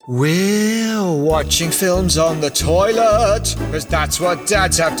We're watching films on the toilet, because that's what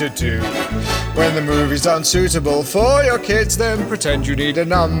dads have to do. When the movie's unsuitable for your kids, then pretend you need a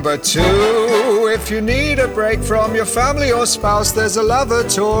number two. If you need a break from your family or spouse, there's a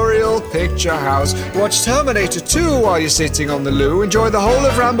lavatorial picture house. Watch Terminator 2 while you're sitting on the loo. Enjoy the whole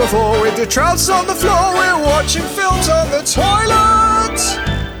of Rambo 4 with your trousers on the floor. We're watching films on the toilet.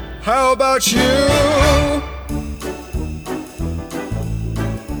 How about you?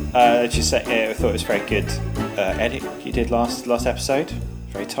 I thought it was very good edit you did last episode.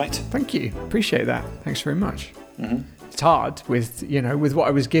 Very tight. Thank you. Appreciate that. Thanks very much. Mm-hmm. It's hard with what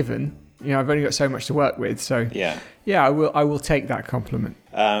I was given. I've only got so much to work with. So yeah, I will take that compliment.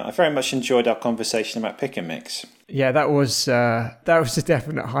 I very much enjoyed our conversation about pick and mix. Yeah, that was a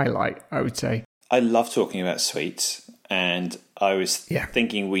definite highlight, I would say. I love talking about sweets, and I was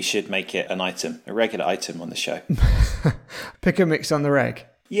thinking we should make it a regular item on the show. Pick and mix on the reg.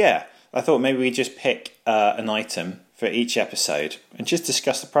 Yeah, I thought maybe we just pick an item for each episode and just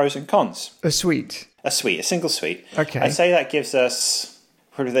discuss the pros and cons. A single sweet. Okay. I'd say that gives us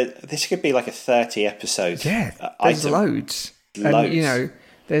this could be like a 30 episode. Yeah, there's item. Loads. And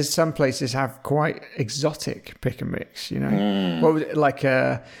there's some places have quite exotic pick and mix. What was it, like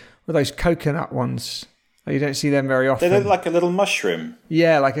those coconut ones? You don't see them very often. They look like a little mushroom.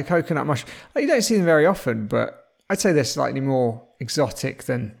 Yeah, like a coconut mushroom. You don't see them very often, but I'd say they're slightly more exotic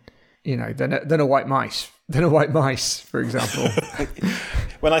than a white mice. Than a white mice, for example.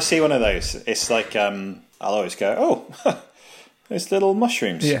 When I see one of those, it's like I'll always go, "Oh, those little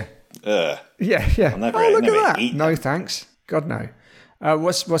mushrooms." Yeah. Yeah. I'll never, look never at that. Eat No, them. thanks. God, no.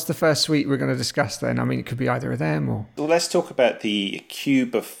 What's the first sweet we're going to discuss then? I mean, it could be either of them or. Well, let's talk about the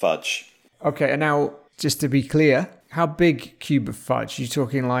cube of fudge. Okay, and now just to be clear, how big cube of fudge? Are you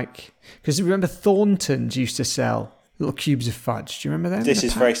talking like? Because remember, Thornton's used to sell little cubes of fudge. Do you remember them? This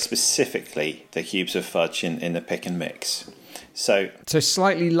is very specifically the cubes of fudge in the pick and mix. So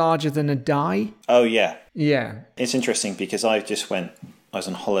slightly larger than a die? Oh, yeah. Yeah. It's interesting because I was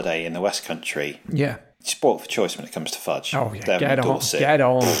on holiday in the West Country. Yeah. Sport for choice when it comes to fudge. Oh, yeah. Get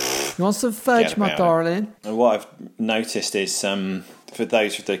on. You want some fudge, my darling? And what I've noticed is for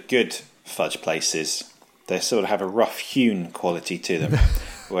those with the good fudge places, they sort of have a rough-hewn quality to them,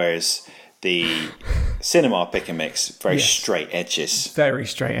 whereas the cinema pick and mix, very straight edges. Very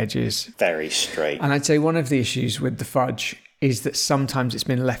straight edges. Very straight. And I'd say one of the issues with the fudge is that sometimes it's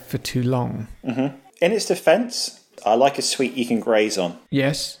been left for too long. Mm-hmm. In its defence, I like a sweet you can graze on.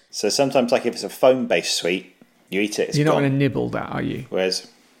 Yes. So sometimes, like if it's a foam-based sweet, you eat it, it's You're not gone. going to nibble that, are you? Whereas,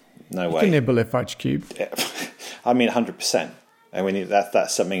 no way. You can nibble a fudge cube. Yeah. I mean, 100%. And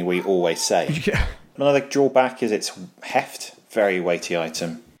that's something we always say. Yeah. Another drawback is its heft. Very weighty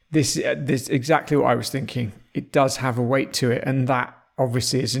item. This is exactly what I was thinking. It does have a weight to it, and that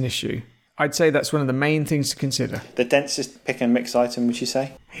obviously is an issue. I'd say that's one of the main things to consider. The densest pick and mix item, would you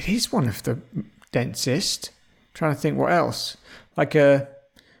say? It is one of the densest. I'm trying to think what else. Like a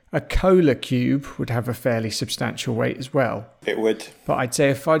cola cube would have a fairly substantial weight as well. It would. But I'd say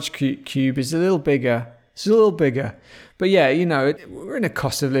a fudge cube is a little bigger. It's a little bigger. But yeah, we're in a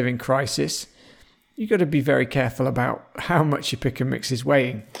cost of living crisis. You've got to be very careful about how much your pick and mix is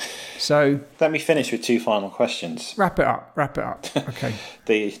weighing. So let me finish with two final questions. Wrap it up. Okay.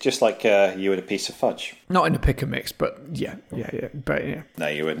 Just like you would a piece of fudge. Not in a pick and mix, but yeah. But yeah. No,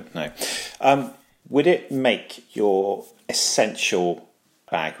 you wouldn't. No. Would it make your essential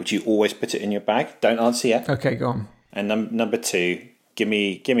bag? Would you always put it in your bag? Don't answer yet. Okay, go on. And number two, give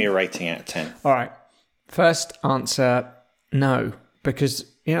me a rating out of 10. All right. First answer, no, because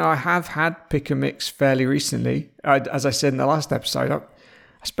I have had pick and mix fairly recently. As I said in the last episode, I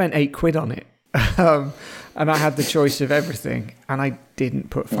spent £8 on it, and I had the choice of everything, and I didn't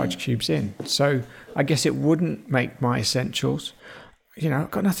put fudge cubes in. So I guess it wouldn't make my essentials.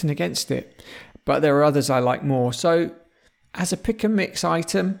 I've got nothing against it, but there are others I like more. So as a pick and mix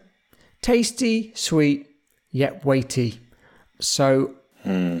item, tasty, sweet, yet weighty. So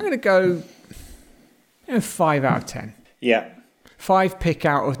I'm going to go 5 out of 10. Yeah. 5 pick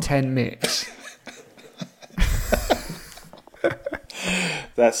out of 10 mix.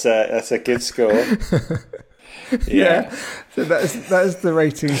 That's a good score. Yeah. So that's the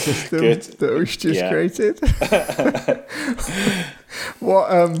rating system that we've just created.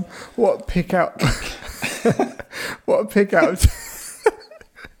 What pick out? What pick out?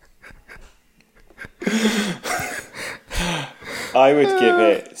 I would give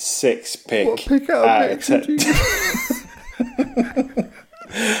it 6 pick. What pick out of 10?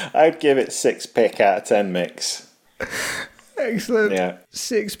 I'd give it 6 pick out of 10 mix. Excellent. Yeah.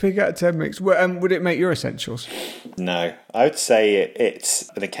 6 pig out of 10 mix. Would it make your essentials? No, I would say it's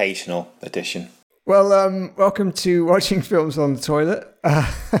an occasional addition. Well, welcome to Watching Films on the Toilet, a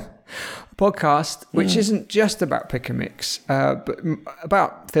podcast which isn't just about pick and mix, but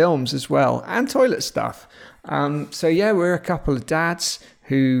about films as well, and toilet stuff. So yeah, we're a couple of dads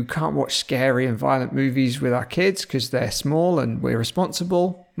who can't watch scary and violent movies with our kids because they're small and we're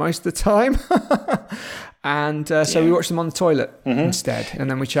responsible most of the time. And so we watch them on the toilet instead, and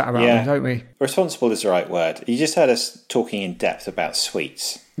then we chat about them, don't we? Responsible is the right word. You just heard us talking in depth about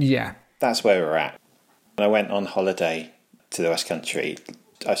sweets. Yeah. That's where we're at. When I went on holiday to the West Country,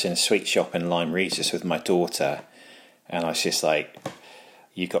 I was in a sweet shop in Lyme Regis with my daughter, and I was just like,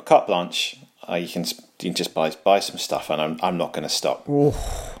 you've got carte blanche, you can just buy some stuff, and I'm not going to stop.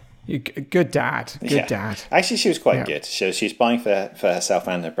 Oh, good dad. Good dad. Actually, she was quite good. She was buying for herself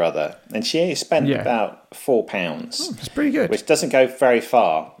and her brother, and she spent about £4. That's pretty good. Which doesn't go very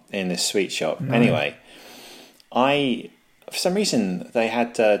far in this sweet shop. No. Anyway, for some reason, they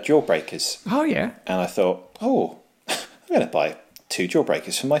had jawbreakers. Oh, yeah. And I thought, I'm going to buy 2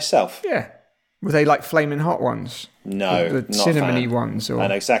 jawbreakers for myself. Yeah. Were they like flaming hot ones? No, the cinnamony ones? Or? I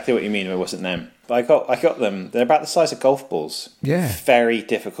know exactly what you mean. It wasn't them. But I got them. They're about the size of golf balls. Yeah. Very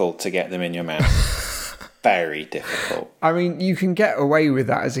difficult to get them in your mouth. Very difficult. I mean, you can get away with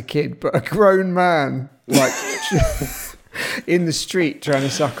that as a kid, but a grown man, like, in the street trying to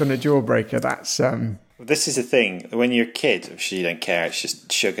suck on a jawbreaker, that's... This is the thing. When you're a kid, obviously you don't care. It's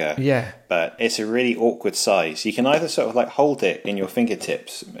just sugar. Yeah. But it's a really awkward size. You can either sort of like hold it in your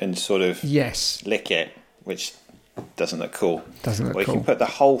fingertips and sort of lick it, which doesn't look cool. Or you can put the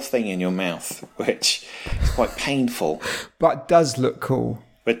whole thing in your mouth, which is quite painful. But does look cool.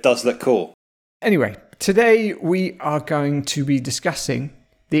 Anyway, today we are going to be discussing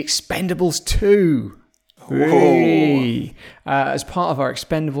The Expendables 2. As part of our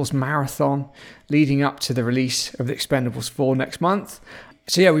Expendables marathon leading up to the release of the Expendables 4 next month.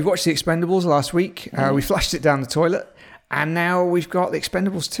 So yeah, we watched the Expendables last week. We flushed it down the toilet, and now we've got the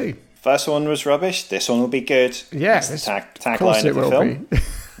Expendables 2. First one was rubbish. This one will be good. Yeah, that's the tagline of the film.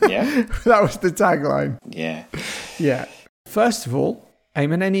 Yeah, that was the tagline. Yeah. First of all,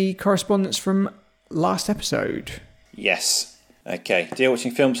 Eamon, any correspondence from last episode? Yes. Okay, dear Watching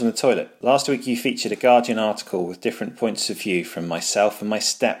Films on the Toilet. Last week you featured a Guardian article with different points of view from myself and my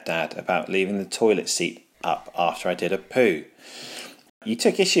stepdad about leaving the toilet seat up after I did a poo. You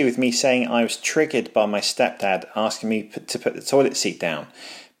took issue with me saying I was triggered by my stepdad asking me to put the toilet seat down,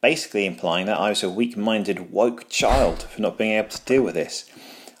 basically implying that I was a weak-minded, woke child for not being able to deal with this.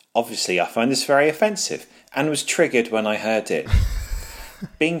 Obviously, I find this very offensive and was triggered when I heard it.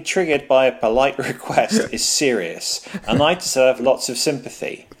 Being triggered by a polite request is serious, and I deserve lots of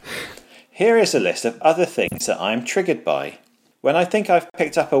sympathy. Here is a list of other things that I am triggered by. When I think I've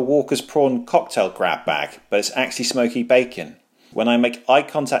picked up a Walker's Prawn cocktail grab bag, but it's actually smoky bacon. When I make eye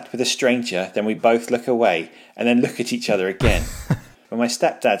contact with a stranger, then we both look away, and then look at each other again. When my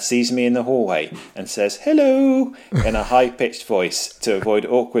stepdad sees me in the hallway and says, "Hello," in a high-pitched voice to avoid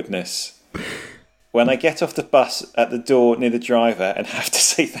awkwardness. When I get off the bus at the door near the driver and have to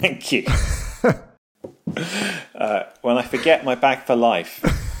say thank you. When I forget my bag for life.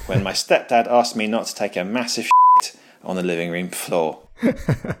 When my stepdad asks me not to take a massive shit on the living room floor.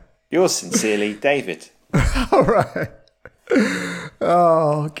 Yours sincerely, David. All right.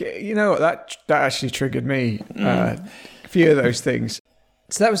 Oh, okay. You know what? That actually triggered me. A few of those things.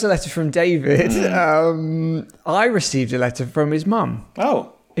 So that was a letter from David. I received a letter from his mum.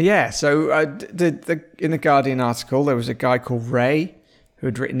 Oh. Yeah, so in the Guardian article, there was a guy called Ray who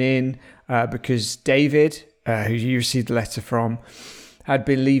had written in because David, who you received a letter from, had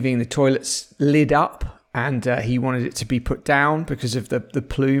been leaving the toilets lid up, and he wanted it to be put down because of the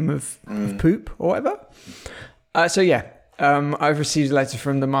plume of poop or whatever. I've received a letter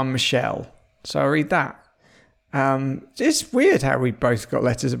from the mum, Michelle. So I'll read that. It's weird how we both got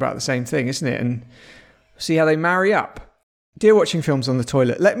letters about the same thing, isn't it? And see how they marry up. Dear Watching Films on the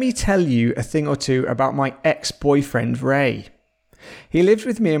Toilet, let me tell you a thing or two about my ex-boyfriend, Ray. He lived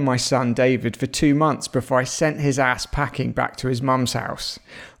with me and my son, David, for 2 months before I sent his ass packing back to his mum's house.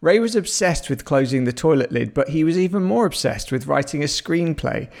 Ray was obsessed with closing the toilet lid, but he was even more obsessed with writing a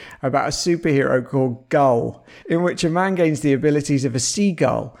screenplay about a superhero called Gull, in which a man gains the abilities of a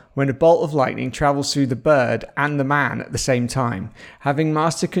seagull when a bolt of lightning travels through the bird and the man at the same time. Having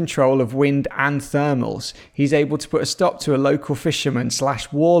mastered control of wind and thermals, he's able to put a stop to a local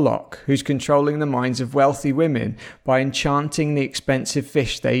fisherman/warlock who's controlling the minds of wealthy women by enchanting the expensive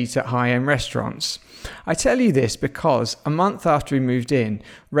fish they eat at high-end restaurants. I tell you this because a month after he moved in,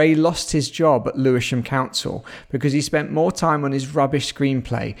 Ray lost his job at Lewisham Council because he spent more time on his rubbish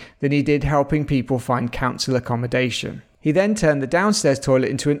screenplay than he did helping people find council accommodation. He then turned the downstairs toilet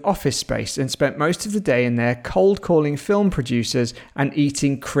into an office space and spent most of the day in there cold calling film producers and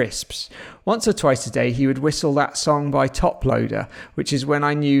eating crisps. Once or twice a day he would whistle that song by Top Loader, which is when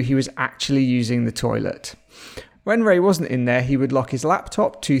I knew he was actually using the toilet. When Ray wasn't in there, he would lock his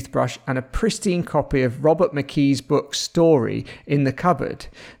laptop, toothbrush, and a pristine copy of Robert McKee's book Story in the cupboard.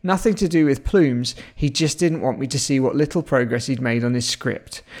 Nothing to do with plumes, he just didn't want me to see what little progress he'd made on his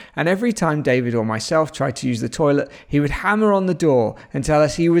script. And every time David or myself tried to use the toilet, he would hammer on the door and tell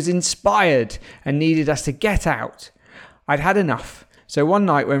us he was inspired and needed us to get out. I'd had enough. So one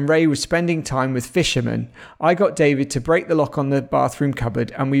night when Ray was spending time with fishermen, I got David to break the lock on the bathroom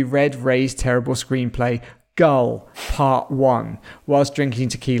cupboard and we read Ray's terrible screenplay, Gull, Part 1, whilst drinking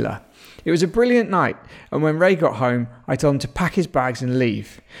tequila. It was a brilliant night, and when Ray got home, I told him to pack his bags and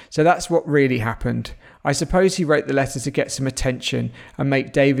leave. So that's what really happened. I suppose he wrote the letter to get some attention and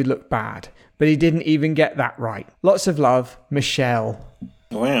make David look bad, but he didn't even get that right. Lots of love, Michelle.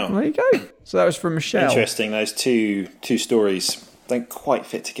 Wow. There you go. So that was from Michelle. Interesting, those two stories don't quite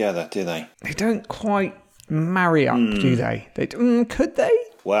fit together, do they? They don't quite marry up, do they? Could they?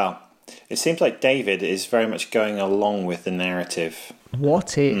 Wow. It seems like David is very much going along with the narrative.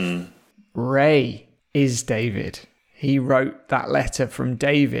 What if Ray is David? He wrote that letter from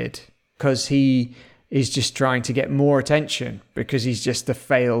David because he is just trying to get more attention because he's just a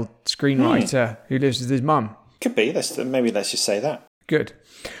failed screenwriter who lives with his mum. Could be. Maybe let's just say that. Good.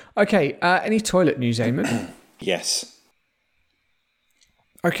 Okay, any toilet news, Eamon? Yes.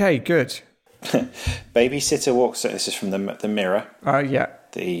 Okay, good. Babysitter walks... This is from the Mirror. Yeah.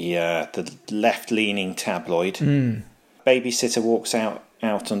 The left-leaning tabloid. Babysitter walks out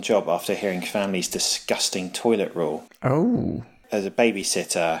on job after hearing family's disgusting toilet rule. Oh. As a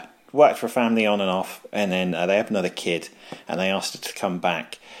babysitter, worked for a family on and off, and then they have another kid, and they asked her to come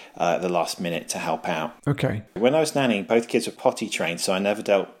back at the last minute to help out. Okay. When I was nannying, both kids were potty trained, so I never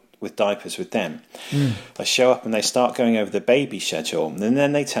dealt with diapers with them. I show up and they start going over the baby schedule, and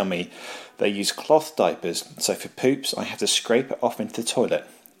then they tell me they use cloth diapers, so for poops I have to scrape it off into the toilet.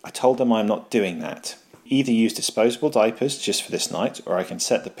 I told them I'm not doing that. Either use disposable diapers just for this night, or I can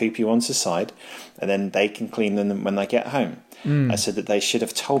set the poopy ones aside and then they can clean them when they get home. I said that they should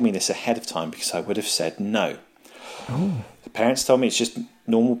have told me this ahead of time because I would have said no. The parents told me it's just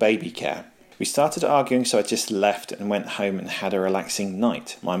normal baby care. We started arguing, so I just left and went home and had a relaxing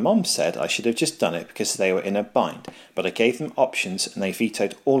night. My mum said I should have just done it because they were in a bind, but I gave them options and they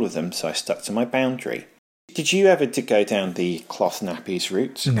vetoed all of them, so I stuck to my boundary. Did you ever go down the cloth nappies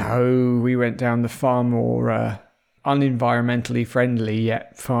route? No, we went down the far more unenvironmentally friendly,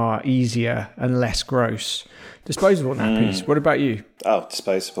 yet far easier and less gross disposable nappies. What about you? Oh,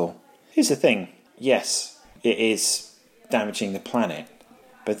 disposable. Here's the thing. Yes, it is damaging the planet.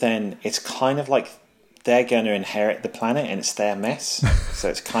 But then it's kind of like they're going to inherit the planet and it's their mess. So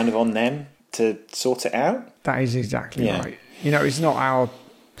it's kind of on them to sort it out. That is exactly right. You know, it's not our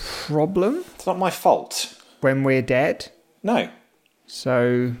problem. It's not my fault. When we're dead. No.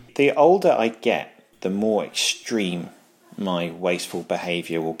 So... The older I get, the more extreme my wasteful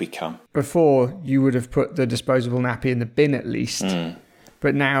behaviour will become. Before, you would have put the disposable nappy in the bin at least.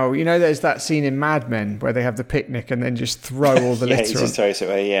 But now, you know, there's that scene in Mad Men where they have the picnic and then just throw all the litter he just throws it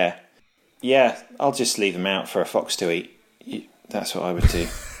away, Yeah, I'll just leave them out for a fox to eat. That's what I would do.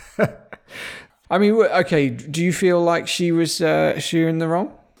 I mean, okay, do you feel like she was she in the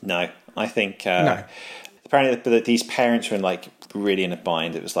wrong? No, I think... No. Apparently these parents were really in a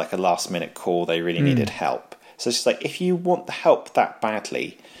bind. It was like a last-minute call. They really needed help. So it's just like, if you want the help that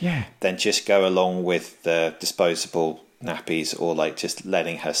badly, then just go along with the disposable nappies or just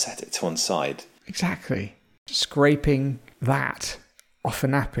letting her set it to one side. Exactly. Scraping that off a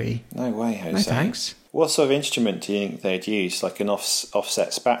nappy. No way, Jose. No thanks. What sort of instrument do you think they'd use? Like an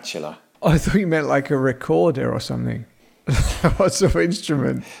offset spatula? Oh, I thought you meant like a recorder or something. What sort of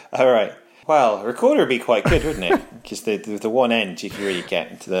instrument? All right. Well, a recorder would be quite good, wouldn't it? Because the one end you can really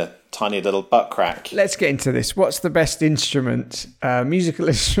get into the tiny little butt crack. Let's get into this. What's the best instrument, musical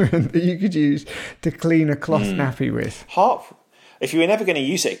instrument that you could use to clean a cloth nappy with? Harp. If you were never going to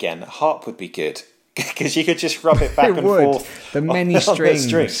use it again, harp would be good. Because you could just rub it back and forth. The many strings.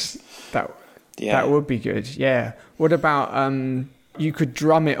 The strings. That would be good, yeah. What about you could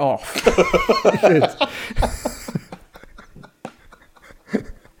drum it off?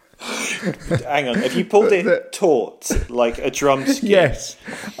 Hang on, if you pulled it taut like a drum skin. Yes,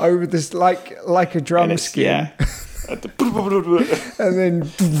 over this like a drum skin. Yeah. And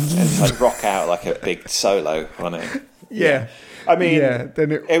then and rock out like a big solo on it. Yeah. I mean,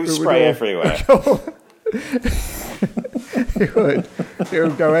 then it would spray everywhere. It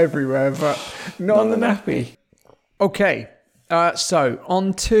would go everywhere, but not on the nappy. Okay, so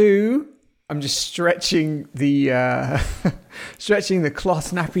on to... I'm just stretching the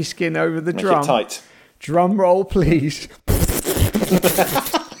cloth nappy skin over the drum. Make it tight. Drum roll, please.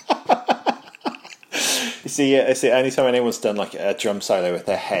 You see, it's the only time anyone's done like a drum solo with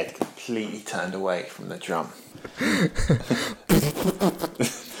their head completely turned away from the drum.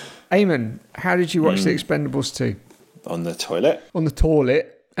 Eamon, how did you watch The Expendables 2? On the toilet. On the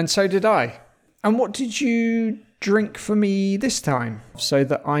toilet, and so did I. And what did you drink for me this time, so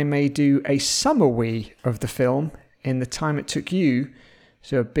that I may do a summer wee of the film in the time it took you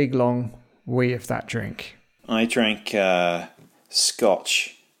to a big long wee of that drink? I drank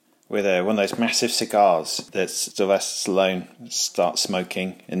scotch with one of those massive cigars that Sylvester Stallone starts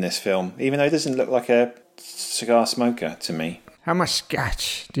smoking in this film, even though he doesn't look like a cigar smoker to me. How much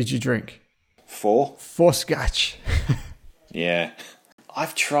scotch did you drink? 4. 4 scotch. Yeah.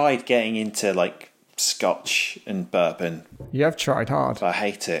 I've tried getting into like scotch and bourbon. You have tried hard. But I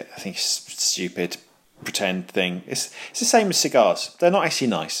hate it. I think it's a stupid pretend thing. It's the same as cigars. They're not actually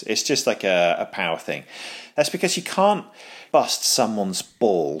nice. It's just like a power thing. That's because you can't bust someone's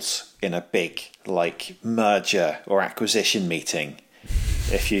balls in a big like merger or acquisition meeting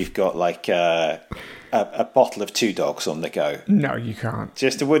if you've got like a bottle of Two Dogs on the go. No, you can't.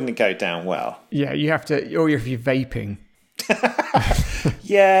 Just it wouldn't go down well. Yeah, you have to, or if you're vaping.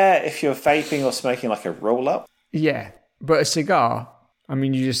 Yeah, if you're vaping or smoking like a roll-up. Yeah, but a cigar, I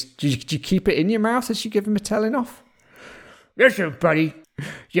mean, you keep it in your mouth as you give him a telling off? Listen, buddy,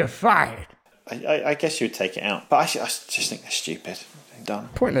 you're fired. I guess you would take it out, but I just think they're stupid. They're dumb.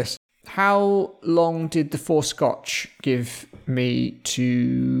 Pointless. How long did the 4 scotch give me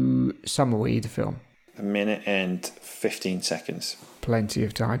to Summerwee, the film? 1 minute and 15 seconds. Plenty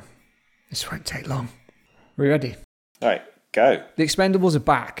of time. This won't take long. Are we ready? All right, go. The Expendables are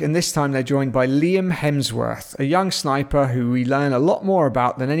back, and this time they're joined by Liam Hemsworth, a young sniper who we learn a lot more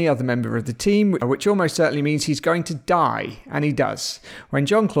about than any other member of the team, which almost certainly means he's going to die, and he does, when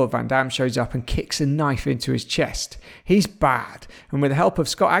Jean-Claude Van Damme shows up and kicks a knife into his chest. He's bad, and with the help of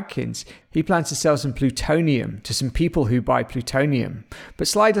Scott Adkins, he plans to sell some plutonium to some people who buy plutonium. But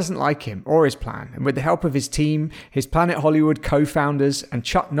Sly doesn't like him or his plan, and with the help of his team, his Planet Hollywood co-founders, and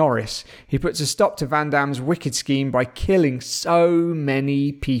Chuck Norris, he puts a stop to Van Damme's wicked scheme by killing so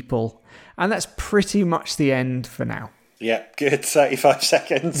many people. And that's pretty much the end for now. Yeah, good 35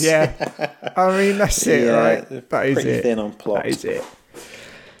 seconds. Yeah, I mean, that's it, yeah, right? That is pretty it. Thin on plot. That is it.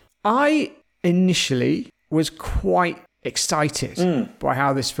 I initially was quite excited by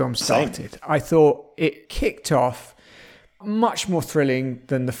how this film started. I thought it kicked off much more thrilling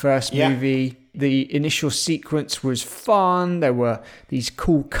than the first movie. The initial sequence was fun. There were these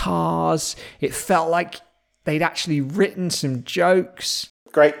cool cars. It felt like they'd actually written some jokes.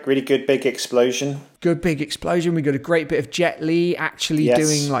 Great, really good big explosion. Good big explosion. We got a great bit of Jet Li actually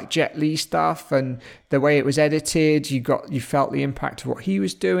doing like Jet Li stuff, and the way it was edited, you felt the impact of what he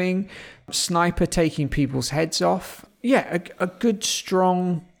was doing. Sniper taking people's heads off. Yeah, a good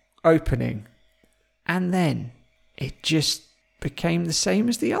strong opening. And then it just became the same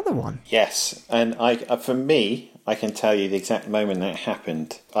as the other one. Yes, and for me, I can tell you the exact moment that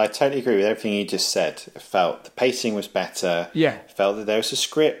happened. I totally agree with everything you just said. I felt the pacing was better. Yeah. I felt that there was a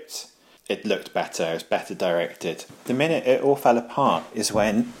script. It looked better. It was better directed. The minute it all fell apart is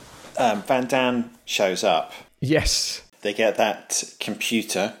when Van Damme shows up. Yes. They get that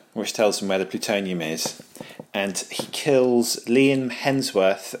computer which tells them where the plutonium is, and he kills Liam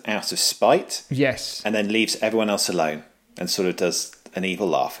Hemsworth out of spite. Yes. And then leaves everyone else alone and sort of does an evil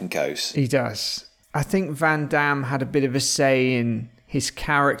laugh and goes. He does. I think Van Damme had a bit of a say in his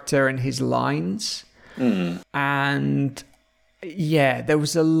character and his lines. And yeah, there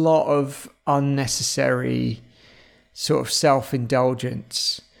was a lot of unnecessary sort of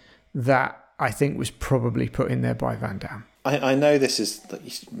self-indulgence that I think was probably put in there by Van Damme. I know this is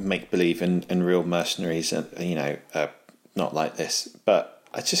make-believe and real mercenaries, not like this, but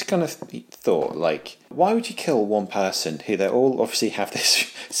I just kind of thought, like, why would you kill one person who they all obviously have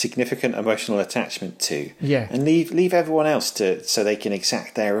this significant emotional attachment to, and leave everyone else so they can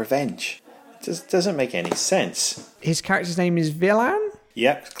exact their revenge? It just doesn't make any sense. His character's name is Villan?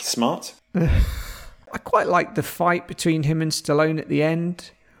 Yep, smart. I quite liked the fight between him and Stallone at the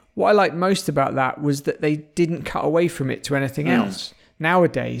end. What I liked most about that was that they didn't cut away from it to anything else.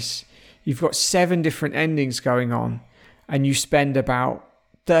 Nowadays, you've got 7 different endings going on, and you spend about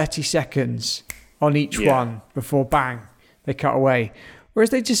 30 seconds on each one before bang, they cut away. Whereas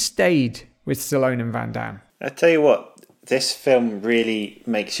they just stayed with Stallone and Van Damme. I tell you what, this film really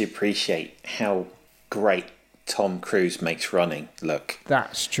makes you appreciate how great Tom Cruise makes running look.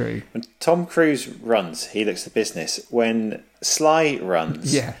 That's true. When Tom Cruise runs, he looks the business. When Sly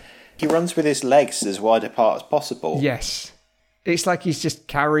runs, he runs with his legs as wide apart as possible. Yes. It's like he's just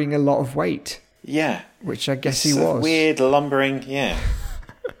carrying a lot of weight. Yeah. Which I guess it's he was. Weird, lumbering, yeah.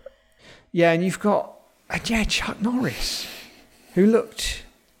 Yeah, and you've got, Chuck Norris, who looked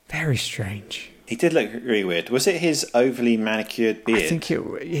very strange. He did look really weird. Was it his overly manicured beard? I think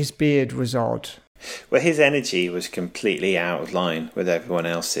his beard was odd. Well, his energy was completely out of line with everyone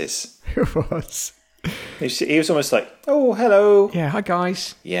else's. It was. He was almost like, oh, hello. Yeah, hi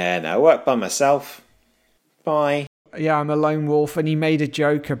guys. Yeah, no, I work by myself. Bye. Yeah, I'm a lone wolf. And he made a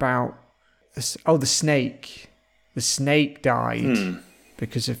joke about, the snake. The snake died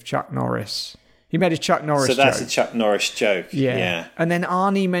because of Chuck Norris. He made a Chuck Norris joke. So that's a Chuck Norris joke. Yeah. And then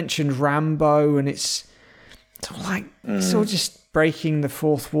Arnie mentioned Rambo, and it's all like, it's all just breaking the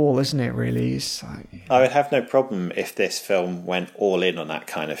fourth wall, isn't it, really? It's like, I would have no problem if this film went all in on that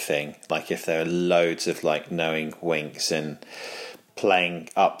kind of thing. Like if there are loads of like knowing winks and playing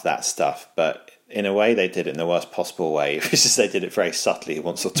up that stuff. But in a way, they did it in the worst possible way. It's just they did it very subtly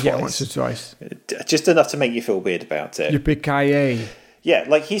once or twice. Yeah, once or twice. Just enough to make you feel weird about it. Yippee-ki-yay. Yeah,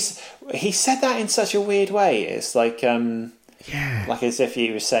 like he said that in such a weird way. It's like like as if he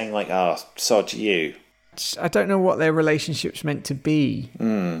was saying like, "Oh, sod you." I don't know what their relationship's meant to be.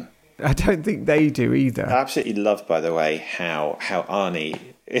 I don't think they do either. I absolutely love, by the way, how Arnie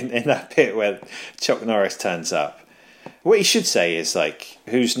in that bit where Chuck Norris turns up. What he should say is like,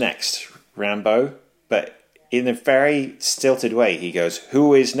 "Who's next, Rambo?" But in a very stilted way, he goes,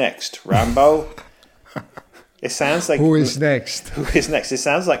 "Who is next, Rambo?" It sounds like... Who is next? Who is next? It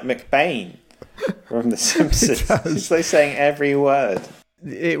sounds like McBain from The Simpsons. It's like saying every word.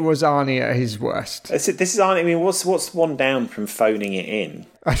 It was Arnie at his worst. This is Arnie. I mean, what's one down from phoning it in?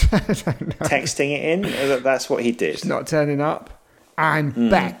 I don't know. Texting it in? That's what he did. Just not turning up. I'm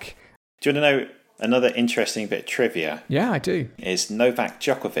back. Do you want to know another interesting bit of trivia? Yeah, I do. Is Novak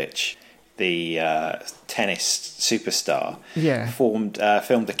Djokovic, the tennis superstar, filmed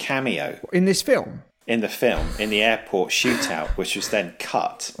a cameo. In this film? In the film, in the airport shootout, which was then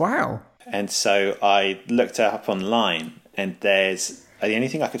cut. Wow. And so I looked it up online, and there's... The only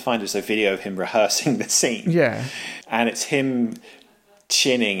thing I could find was a video of him rehearsing the scene. Yeah. And it's him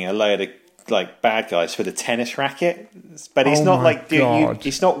chinning a load of like bad guys with a tennis racket. But he's not like...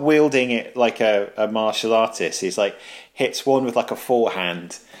 he's not wielding it like a martial artist. He's like hits one with like a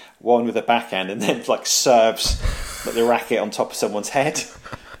forehand, one with a backhand, and then like serves like, the racket on top of someone's head.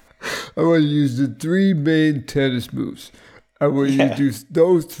 I want to use the three main tennis moves. I want you to do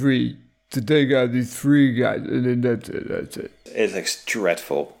those three to take out these three guys, and then that's it. It looks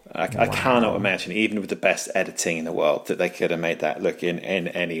dreadful. I cannot imagine, even with the best editing in the world, that they could have made that look in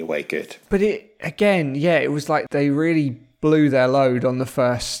any way good. But it was like they really blew their load on the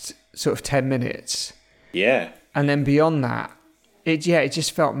first sort of 10 minutes. Yeah. And then beyond that, it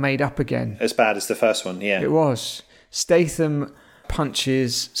just felt made up again. As bad as the first one, yeah. It was. Statham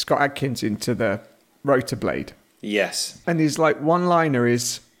punches Scott Adkins into the rotor blade. Yes. And his like one-liner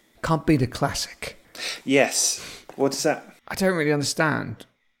is, "Can't beat a classic." Yes. What does that... I don't really understand.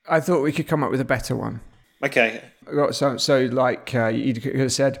 I thought we could come up with a better one. Okay. So like you could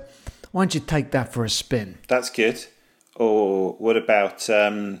have said, "Why don't you take that for a spin?" That's good. Or what about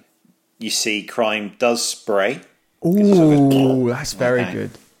you see crime does spray? Ooh, that's very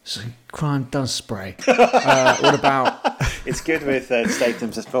good. So crime does spray. What about... It's good with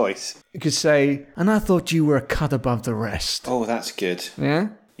Statham's voice. You could say, "And I thought you were a cut above the rest." Oh, that's good. Yeah?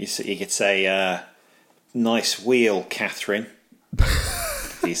 You could say, "Nice wheel, Catherine."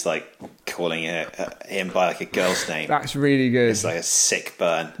 He's like calling him by like a girl's name. That's really good. It's like a sick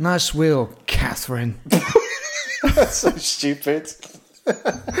burn. "Nice wheel, Catherine." That's so stupid.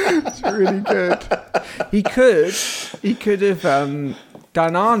 It's really good. He could have done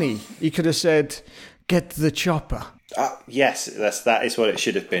Arnie. He could have said, "Get the chopper." Yes, that is what it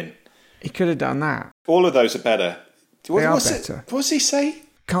should have been. He could have done that. All of those are better. They are better. What does he say?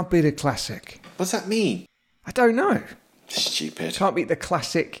 "Can't beat a classic." What does that mean? I don't know. Stupid. Can't beat the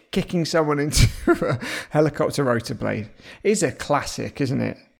classic kicking someone into a helicopter rotor blade. It is a classic, isn't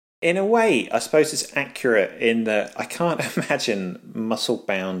it? In a way, I suppose it's accurate in that I can't imagine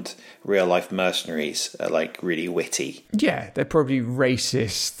muscle-bound real-life mercenaries are like really witty. Yeah, they're probably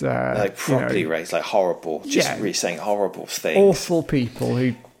racist. Racist, like horrible. Just really saying horrible things. Awful people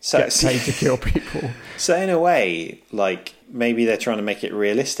who get paid to kill people. So in a way, like maybe they're trying to make it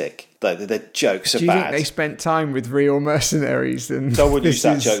realistic. Like the jokes are bad. Do you think they spent time with real mercenaries? And I wouldn't use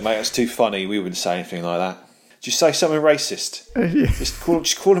that joke, mate. That's too funny. We wouldn't say anything like that. Just say something racist.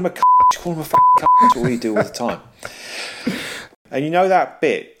 Just call him a c***. Just call him a fucking c***. That's what we do all the time. And you know that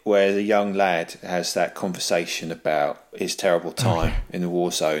bit where the young lad has that conversation about his terrible time in the war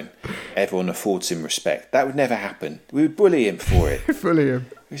zone? Everyone affords him respect. That would never happen. We would bully him for it. Bully him.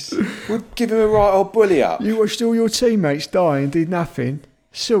 We'd give him a right old bully up. You watched all your teammates die and did nothing.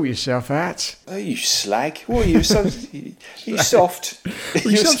 Sort yourself out. Oh, you slag. What are you? You soft.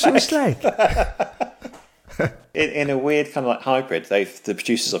 You some sort of slag. In a weird kind of like hybrid, the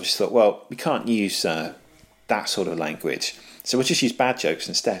producers obviously thought, well, we can't use that sort of language. So we'll just use bad jokes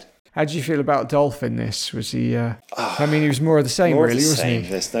instead. How did you feel about Dolph in this? Was he... I mean, he was more of the same, really, wasn't he?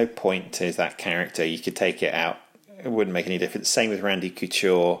 There's no point to that character. You could take it out. It wouldn't make any difference. Same with Randy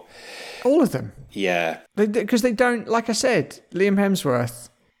Couture. All of them. Yeah. Because they don't... Like I said, Liam Hemsworth,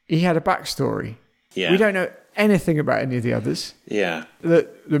 he had a backstory. Yeah. We don't know anything about any of the others. Yeah.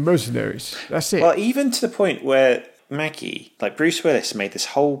 The mercenaries. That's it. Well, even to the point where... Maggie, like Bruce Willis made this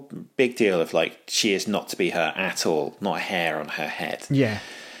whole big deal of like she is not to be her at all, not a hair on her head. Yeah.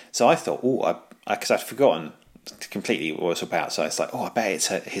 So I thought, because I'd forgotten completely what it was about. So it's like, I bet it's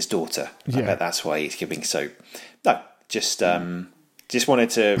his daughter. I bet that's why he's giving so. No, just wanted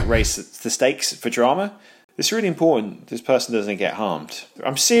to raise the stakes for drama. It's really important this person doesn't get harmed.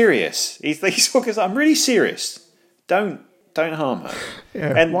 I'm serious. He's talking. I'm really serious. Don't harm her.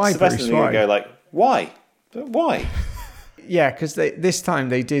 Yeah. And why, Sylvester's going to go like, why? But why? Yeah, because this time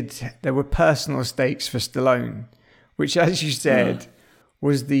there were personal stakes for Stallone, which, as you said,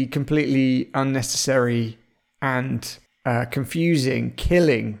 was the completely unnecessary and confusing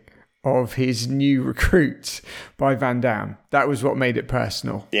killing of his new recruit by Van Damme. That was what made it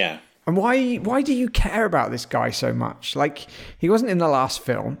personal. Yeah. And why do you care about this guy so much? Like, he wasn't in the last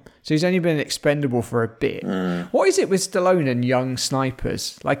film, so he's only been expendable for a bit. What is it with Stallone and young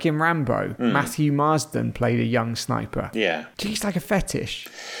snipers? Like in Rambo, Matthew Marsden played a young sniper. Yeah. He's like a fetish.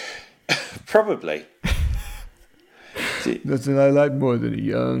 Probably. Nothing I like more than a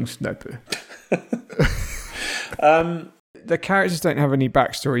young sniper. The characters don't have any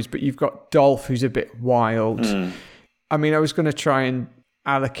backstories, but you've got Dolph, who's a bit wild. I mean, I was going to try and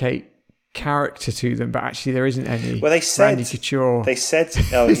allocate character to them, but actually there isn't any. Well, they said Randy Couture. They said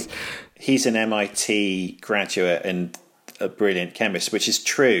he's an MIT graduate and a brilliant chemist, which is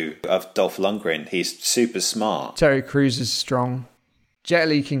true of Dolph Lundgren. He's super smart. Terry Crews is strong. Jet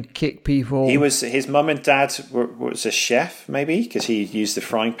Li can kick people. His mum and dad was a chef, maybe, because he used the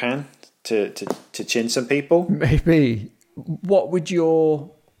frying pan to chin some people. Maybe. What would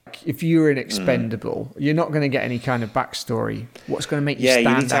if you were an expendable, you're not going to get any kind of backstory. What's going to make you stand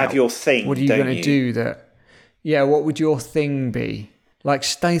out? You need to have your thing. What are you going to do that? Yeah, what would your thing be? Like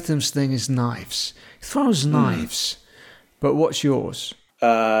Statham's thing is knives. He throws knives. But what's yours?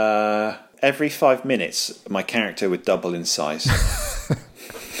 Every 5 minutes, my character would double in size.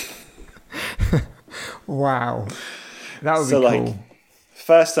 Wow. That would be cool. Like,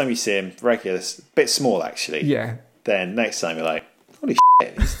 first time you see him, regular, a bit small actually. Yeah. Then next time you're like, holy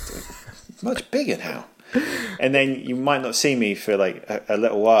shit, he's much bigger now. And then you might not see me for like a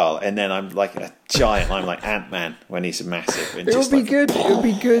little while, and then I'm like a giant. I'm like Ant-Man when he's massive. And it would be good. It would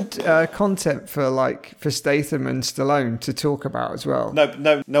be good content for Statham and Stallone to talk about as well.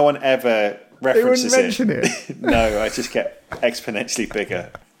 No one ever references it. They wouldn't mention it. No, I just get exponentially bigger.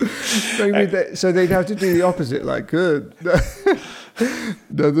 So they'd have to do the opposite. Like, good.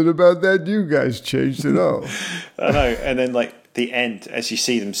 Nothing about that you guys changed at all. I know. And then like the end, as you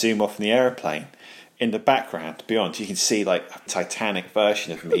see them zoom off in the aeroplane. In the background, beyond, you can see like a Titanic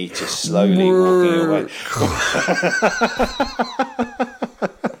version of me just slowly walking away.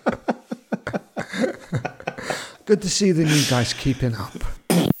 Good to see the new guys keeping up.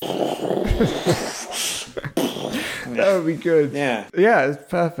 That would be good. Yeah. Yeah, it's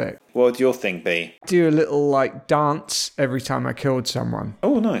perfect. What would your thing be? Do a little like dance every time I killed someone.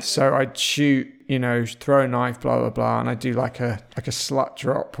 Oh, nice. So I'd shoot, throw a knife, blah, blah, blah, and I'd do like a slut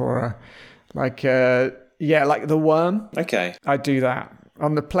drop or like the worm. Okay. I'd do that.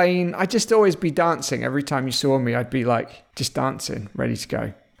 On the plane, I'd just always be dancing. Every time you saw me, I'd be like just dancing, ready to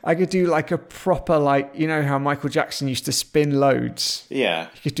go. I could do like a proper, like, how Michael Jackson used to spin loads? Yeah.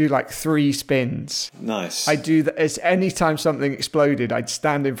 You could do like 3 spins. Nice. I'd do that. As anytime something exploded, I'd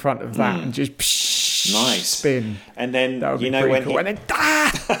stand in front of that and just nice spin. And then, that would be when cool. And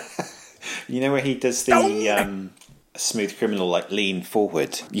then, where he does the smooth criminal, like lean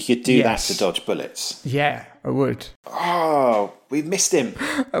forward. You could do that to dodge bullets. Yeah, I would. Oh, we missed him.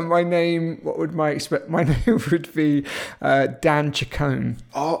 And my name, my name would be Dan Chacon.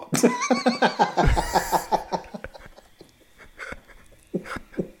 Oh.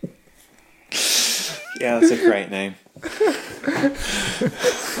 Yeah, that's a great name.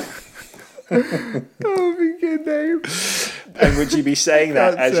 Oh, be good name. And would you be saying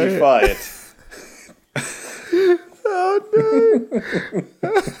that as you it. fired? Oh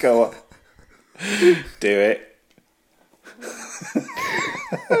no! Go on. Do it.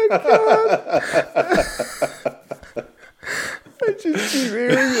 I just keep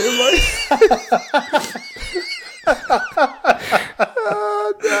hearing it in my.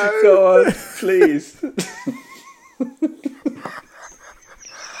 Oh no! Go on, please.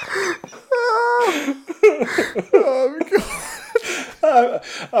 Oh god!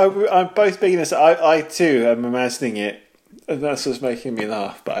 I'm both being this. I too am imagining it, and that's what's making me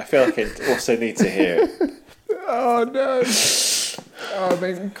laugh. But I feel like I also need to hear it. Oh no! Oh,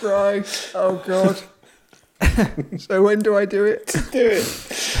 make me cry! Oh god! So when do I do it? Do it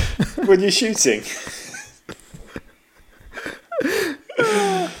when you're shooting.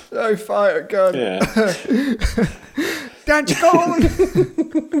 Oh, fire a gun! Yeah. Down you go!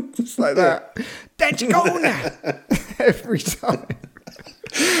 Just like that. Down you go now! Every time.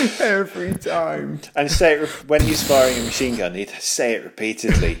 Every time. And say it when you're firing a machine gun. You say it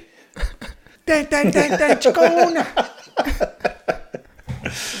repeatedly. Down you go now!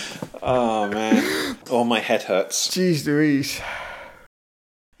 Oh man! Oh, my head hurts. Jeez Louise.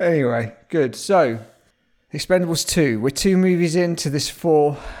 Anyway, good. So, Expendables 2. We're 2 movies into this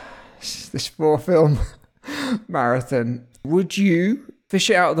four film marathon. Would you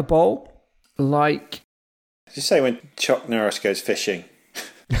fish it out of the bowl like... Did you say when Chuck Norris goes fishing?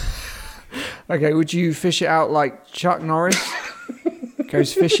 Okay, would you fish it out like Chuck Norris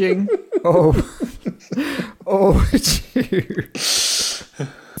goes fishing? Or would you...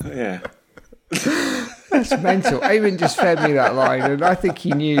 Yeah. That's mental. Eamon just fed me that line, and I think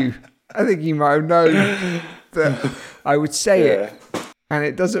he knew. I think he might have known that I would say it, and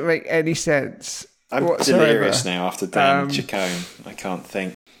it doesn't make any sense. I'm whatsoever. delirious now after Dan Chacon. I can't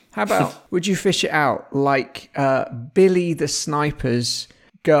think. How about, would you fish it out like Billy the sniper's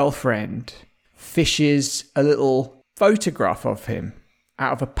girlfriend fishes a little photograph of him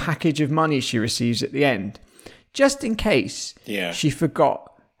out of a package of money she receives at the end, just in case she forgot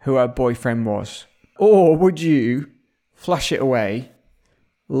who her boyfriend was? Or would you flush it away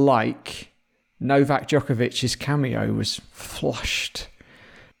like Novak Djokovic's cameo was flushed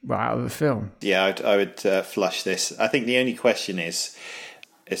out of the film? Yeah, I would flush this. I think the only question is,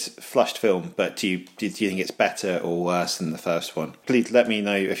 it's flushed film, but do you think it's better or worse than the first one? Please let me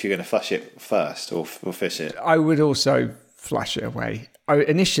know if you're going to flush it first or fish it. I would also flush it away.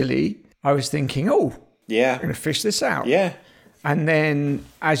 Initially, I was thinking, I'm going to fish this out. Yeah. And then,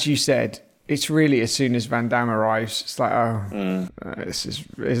 as you said, it's really as soon as Van Damme arrives, it's like, this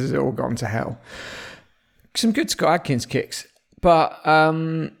is all gone to hell. Some good Scott Adkins kicks, but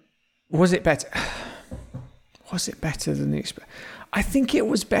was it better? Was it better than the? I think it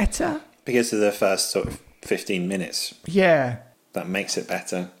was better because of the first sort of 15 minutes. Yeah, that makes it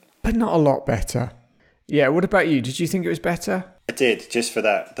better, but not a lot better. Yeah. What about you? Did you think it was better? I did, just for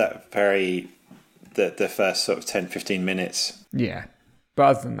that very. The first sort of 10-15 minutes. Yeah. But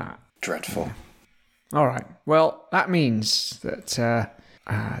other than that... dreadful. All right. Well, that means that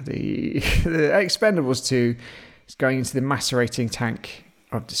the Expendables 2 is going into the macerating tank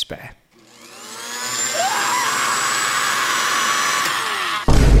of despair.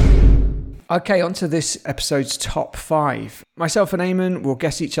 Okay, on to this episode's top 5. Myself and Eamon will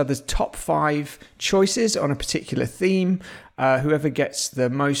guess each other's top 5 choices on a particular theme. Whoever gets the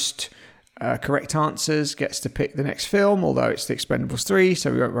most... correct answers gets to pick the next film, although it's the Expendables 3,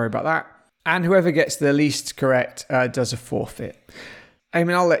 so we won't worry about that. And whoever gets the least correct does a forfeit.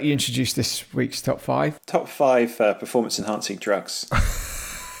 Eamon, I'll let you introduce this week's top 5. Top 5 performance-enhancing drugs.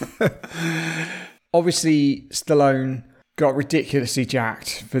 Obviously, Stallone got ridiculously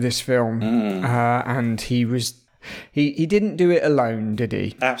jacked for this film, and he didn't do it alone, did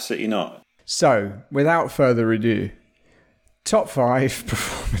he? Absolutely not. So, without further ado, top 5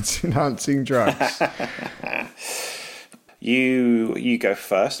 performance-enhancing drugs. You go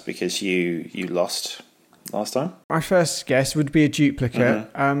first because you lost last time. My first guess would be a duplicate.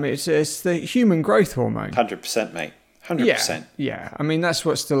 It's the human growth hormone. 100%, mate. 100%. Yeah. I mean, that's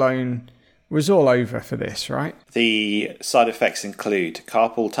what Stallone was all over for this, right? The side effects include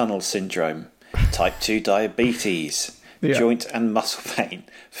carpal tunnel syndrome, type 2 diabetes, joint and muscle pain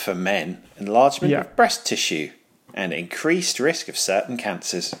for men, enlargement of breast tissue, and increased risk of certain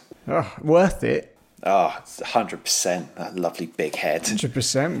cancers. Oh, worth it. Oh, 100%. That lovely big head.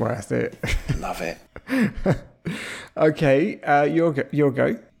 100% worth it. Love it. Okay, your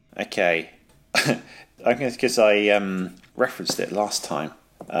go. Okay. Because I referenced it last time.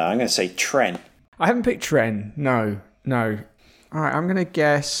 I'm going to say Tren. I haven't picked Tren. No. All right, I'm going to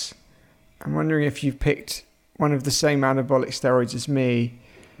guess. I'm wondering if you've picked one of the same anabolic steroids as me.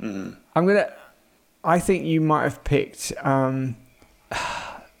 I think you might have picked a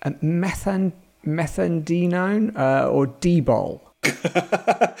methandinone or D-bol.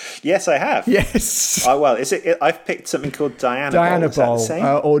 Yes, I have. Yes. Oh, well, I've picked something called Dianabol. Is that the same?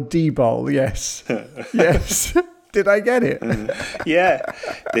 Or D-bol, yes. Yes. Did I get it? Yeah.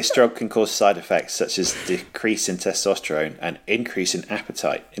 This drug can cause side effects such as decrease in testosterone and increase in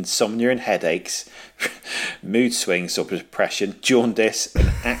appetite, insomnia and headaches, mood swings or depression, jaundice,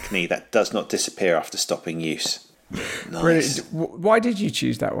 and acne that does not disappear after stopping use. Nice. Why did you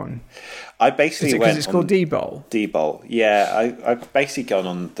choose that one? I basically went because it's called D-bol? D-bol. Yeah, I've basically gone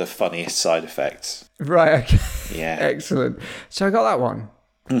on the funniest side effects. Right, okay. Yeah. Excellent. So I got that one.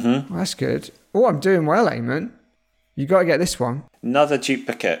 Well, that's good. Oh, I'm doing well, Eamon. You got to get this one. Another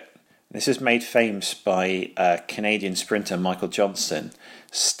duplicate. This is made famous by Canadian sprinter Michael Johnson.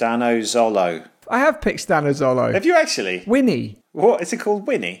 Stanozolo. I have picked Stanozolo. Have you actually? Winnie. What? Is it called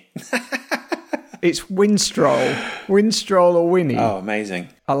Winnie? It's Winstrol. Winstrol or Winnie. Oh, amazing.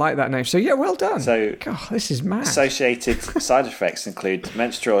 I like that name. So, yeah, well done. So, God, this is mad. Associated side effects include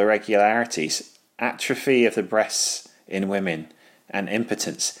menstrual irregularities, atrophy of the breasts in women, and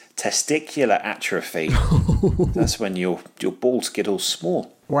impotence. Testicular atrophy. That's when your balls get all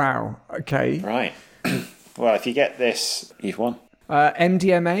small. Wow. Okay. Right. Well, if you get this, you've won.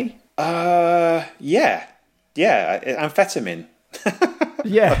 MDMA? Yeah. Amphetamine.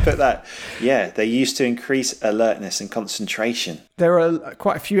 Yeah. I put that. Yeah, they used to increase alertness and concentration. There are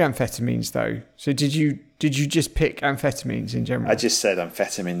quite a few amphetamines, though. So did you just pick amphetamines in general? I just said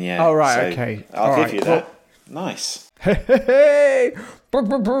amphetamine, yeah. Oh, right, So okay. I'll give you that. Nice. Hey!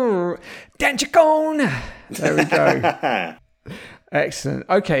 Danchicone! There we go. Excellent.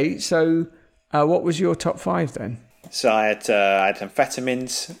 Okay, so what was your top 5 then? So I had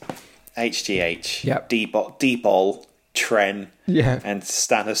amphetamines, HGH, Yep. D-bol, Tren, and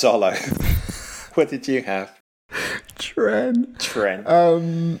Stanozolo. What did you have?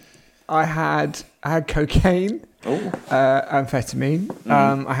 Tren. I had cocaine, amphetamine.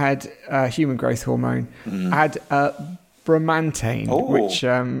 I had human growth hormone. I had bromantane,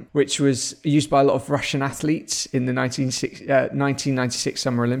 which was used by a lot of Russian athletes in the 1996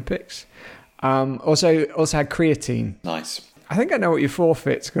 Summer Olympics. Also had creatine. Nice. I think I know what your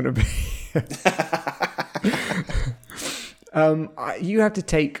forfeit's going to be. You have to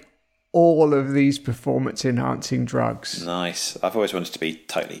take all of these performance-enhancing drugs. Nice. I've always wanted to be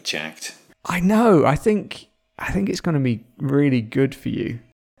totally jacked. I know. I think it's going to be really good for you.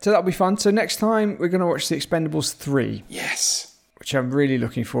 So that'll be fun. So next time we're going to watch The Expendables 3. Yes. Which I'm really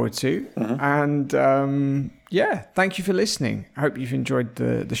looking forward to. And thank you for listening. I hope you've enjoyed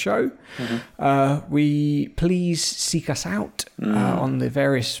the show. Please seek us out on the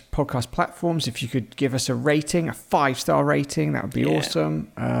various podcast platforms. If you could give us a rating, a 5-star rating, that would be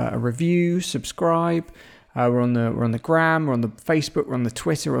awesome. A review, subscribe. We're on the Gram, we're on the Facebook, we're on the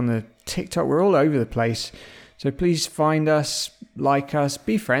Twitter, we're on the TikTok. We're all over the place. So please find us, like us,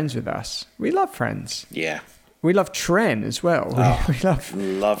 be friends with us. We love friends. Yeah. We love Tren as well. We love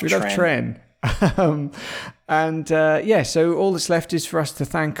Tren. So all that's left is for us to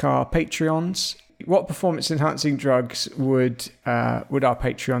thank our Patreons. What performance-enhancing drugs would our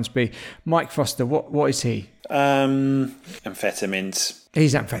Patreons be? Mike Foster, what is he? Amphetamines.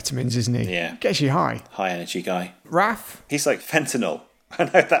 He's amphetamines, isn't he? Yeah. Gets you high. High energy guy. Raph? He's like fentanyl. I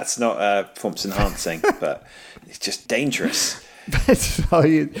know that's not performance-enhancing, but it's just dangerous.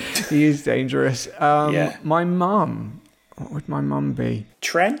 He is dangerous. My mum. What would my mum be?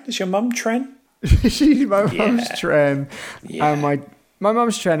 Tren? Is your mum Tren? She's my mum's Tren. Yeah. My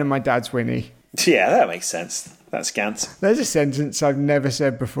mum's Tren and my dad's Winnie. Yeah, that makes sense. That's scant. There's a sentence I've never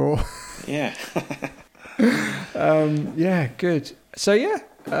said before. Yeah. Good. So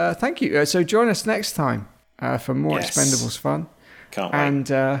thank you. So join us next time for more Expendables fun. Can't wait. And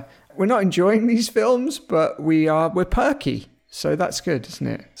we're not enjoying these films, but we're perky. So that's good, isn't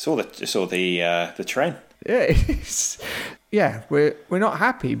it? It's all the trend. Yeah, we're not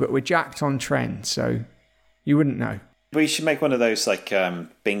happy, but we're jacked on trend. So you wouldn't know. We should make one of those like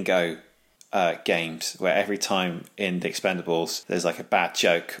bingo games where every time in the Expendables there's like a bad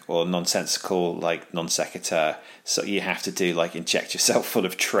joke or nonsensical like non sequitur, so you have to do like inject yourself full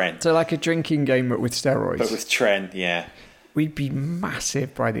of trend. So like a drinking game, but with steroids. But with trend, yeah. We'd be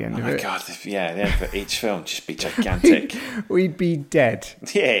massive by the end of it. Oh my God, the end for each film would just be gigantic. We'd be dead.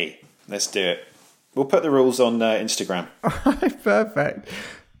 Yay, let's do it. We'll put the rules on Instagram. Perfect.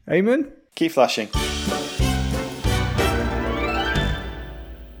 Eamon? Keep flashing.